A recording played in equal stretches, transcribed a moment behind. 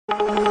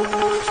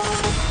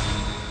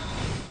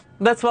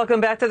Let's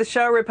welcome back to the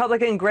show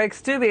Republican Greg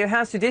Steube of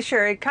House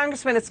Judiciary.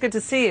 Congressman, it's good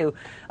to see you.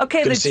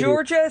 Okay, the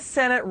Georgia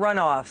Senate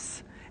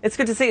runoffs. It's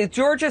good to see you.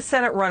 Georgia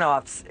Senate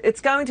runoffs. It's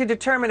going to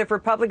determine if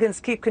Republicans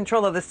keep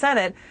control of the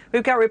Senate.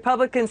 We've got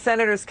Republican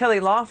Senators Kelly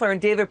Loeffler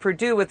and David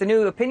Perdue with a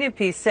new opinion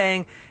piece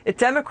saying if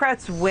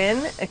Democrats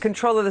win and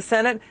control of the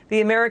Senate, the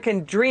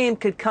American dream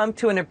could come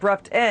to an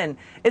abrupt end.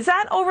 Is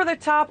that over the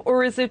top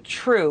or is it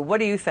true? What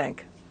do you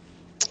think?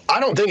 I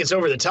don't think it's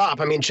over the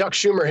top. I mean, Chuck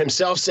Schumer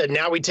himself said,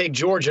 now we take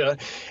Georgia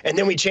and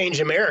then we change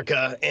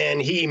America.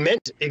 And he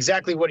meant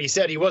exactly what he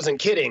said. He wasn't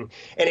kidding.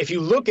 And if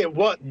you look at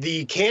what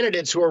the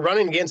candidates who are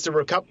running against the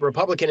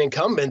Republican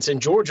incumbents in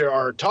Georgia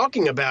are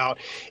talking about,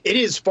 it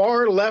is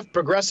far left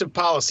progressive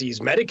policies,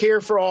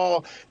 Medicare for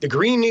all, the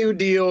Green New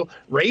Deal,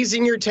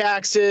 raising your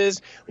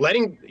taxes,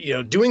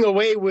 doing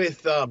away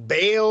with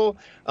bail,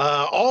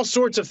 all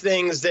sorts of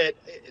things that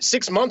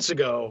 6 months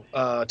ago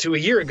to a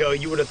year ago,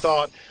 you would have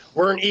thought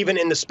weren't even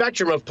in the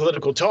spectrum of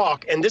political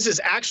talk. And this is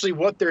actually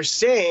what they're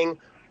saying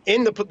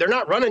they're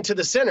not running to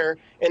the center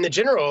in the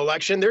general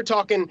election. They're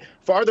talking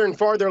farther and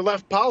farther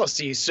left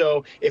policies.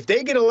 So if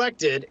they get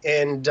elected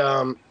and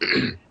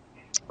the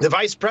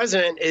vice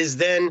president is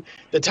then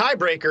the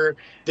tiebreaker,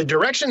 the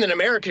direction that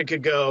America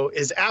could go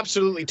is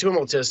absolutely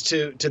tumultuous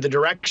to the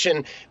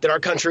direction that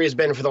our country has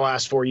been for the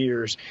last 4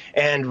 years.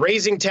 And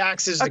raising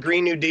taxes, the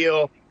Green New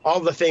Deal, all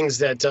the things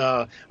that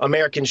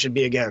Americans should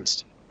be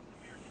against.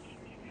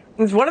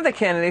 One of the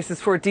candidates is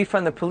for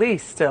defund the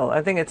police still.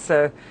 I think it's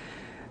the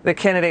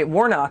candidate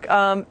Warnock.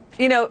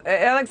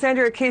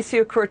 Alexandria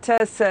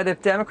Ocasio-Cortez said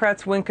if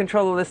Democrats win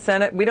control of the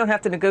Senate, we don't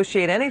have to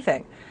negotiate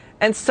anything.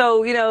 And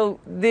so,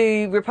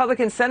 the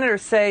Republican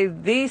senators say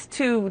these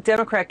two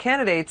Democrat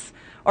candidates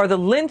are the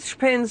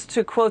linchpins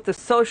to, quote, the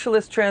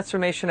socialist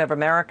transformation of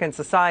American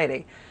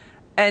society.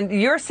 And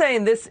you're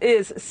saying this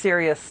is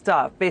serious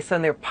stuff based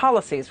on their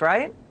policies,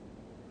 right?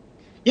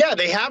 Yeah,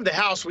 they have the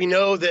House. We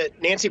know that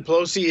Nancy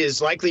Pelosi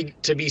is likely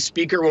to be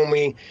Speaker when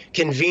we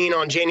convene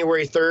on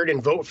January 3rd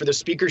and vote for the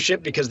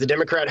speakership because the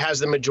Democrat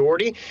has the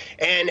majority.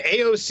 And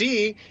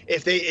AOC,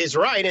 is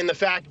right in the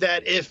fact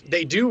that if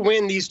they do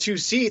win these two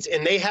seats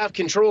and they have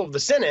control of the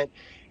Senate,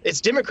 it's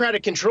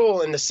Democratic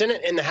control in the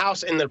Senate, in the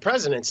House, and the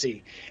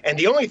presidency. And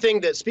the only thing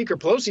that Speaker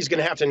Pelosi is going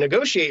to have to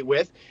negotiate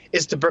with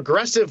is the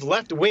progressive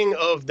left wing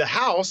of the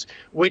House,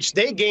 which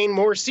they gain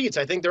more seats.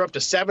 I think they're up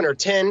to 7 or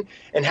 10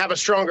 and have a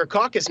stronger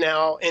caucus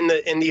now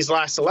in these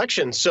last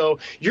elections. So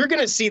you're going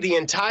to see the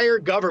entire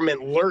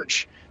government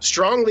lurch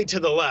strongly to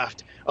the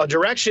left, a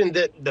direction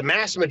that the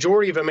mass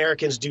majority of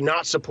Americans do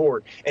not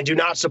support and do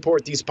not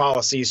support these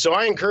policies. So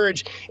I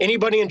encourage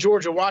anybody in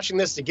Georgia watching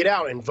this to get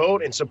out and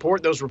vote and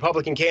support those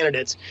Republican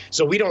candidates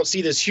so we don't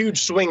see this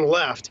huge swing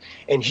left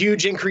and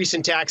huge increase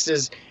in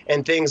taxes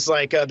and things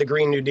like the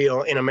Green New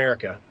Deal in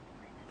America.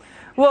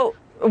 Well,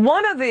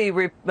 one of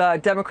the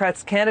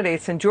Democrats'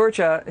 candidates in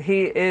Georgia,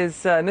 he is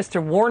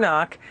Mr.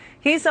 Warnock.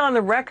 He's on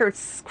the record,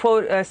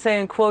 quote,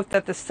 saying, quote,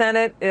 that the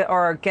Senate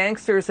are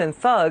gangsters and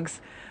thugs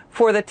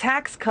for the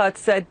tax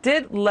cuts that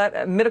did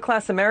let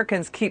middle-class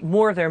Americans keep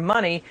more of their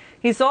money.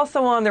 He's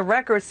also on the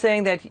record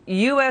saying that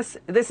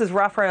this is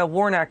Raphael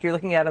Warnock you're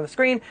looking at on the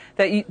screen,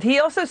 that he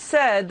also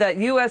said that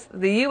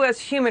the U.S.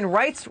 human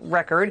rights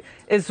record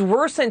is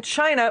worse than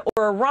China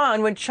or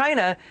Iran when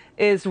China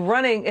is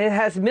it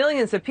has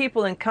millions of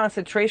people in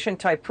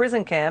concentration-type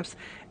prison camps,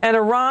 and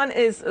Iran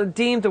is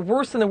deemed the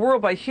worst in the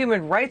world by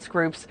human rights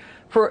groups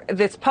for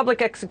its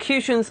public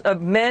executions of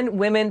men,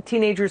 women,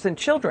 teenagers, and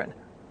children.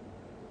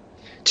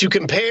 To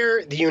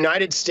compare the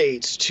United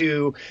States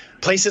to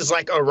places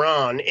like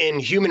Iran in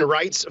human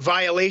rights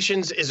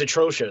violations is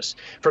atrocious.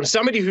 From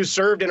somebody who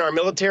served in our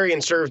military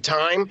and served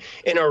time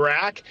in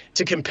Iraq,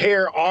 to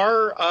compare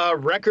our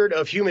record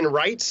of human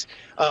rights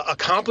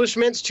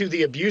accomplishments to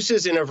the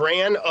abuses in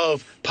Iran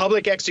of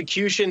public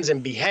executions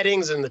and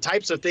beheadings and the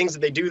types of things that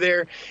they do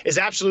there is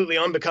absolutely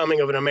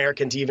unbecoming of an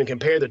American to even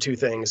compare the two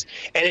things.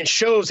 And it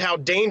shows how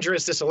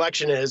dangerous this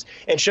election is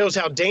and shows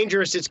how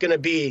dangerous it's going to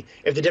be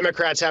if the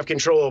Democrats have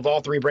control of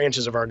all three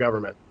branches of our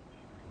government.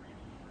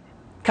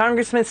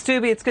 Congressman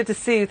Steube, it's good to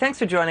see you. Thanks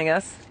for joining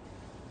us.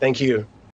 Thank you.